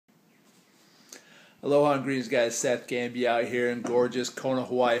Aloha and greetings, guys. Seth Gambee out here in gorgeous Kona,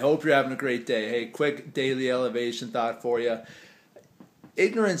 Hawaii. Hope you're having a great day. Hey, quick daily elevation thought for you.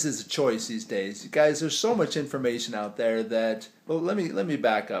 Ignorance is a choice these days. Guys, there's so much information out there that, well, let me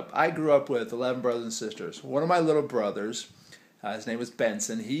back up. I grew up with 11 brothers and sisters. One of my little brothers, his name was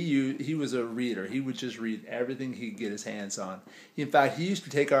Benson. He was a reader. He would just read everything he could get his hands on. In fact, he used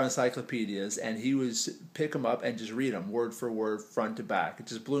to take our encyclopedias and he would pick them up and just read them word for word, front to back. It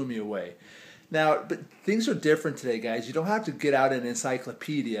just blew me away. Now, but things are different today, guys. You don't have to get out an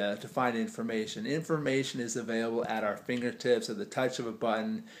encyclopedia to find information. Information is available at our fingertips, at the touch of a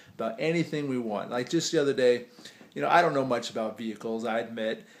button, about anything we want. Like just the other day, I don't know much about vehicles, I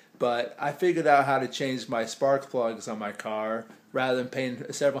admit, but I figured out how to change my spark plugs on my car rather than paying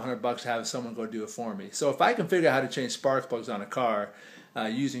several $100 to have someone go do it for me. So if I can figure out how to change spark plugs on a car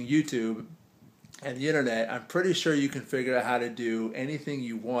using YouTube and the internet, I'm pretty sure you can figure out how to do anything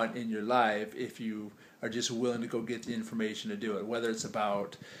you want in your life if you are just willing to go get the information to do it. Whether it's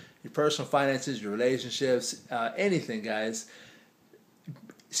about your personal finances, your relationships, anything, guys.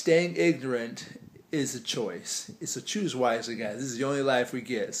 Staying ignorant is a choice. So choose wisely, guys. This is the only life we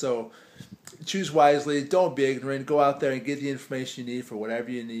get. So choose wisely. Don't be ignorant. Go out there and get the information you need for whatever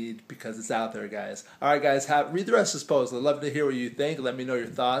you need because it's out there, guys. All right, guys. Read the rest of this post. I'd love to hear what you think. Let me know your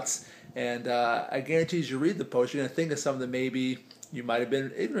thoughts. And I guarantee as you read the post, you're going to think of something that maybe you might have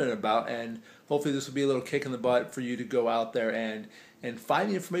been ignorant about. And hopefully this will be a little kick in the butt for you to go out there and find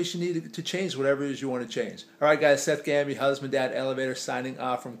the information you need to change whatever it is you want to change. All right, guys. Seth Gambee, husband, dad, elevator, signing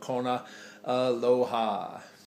off from Kona. Aloha.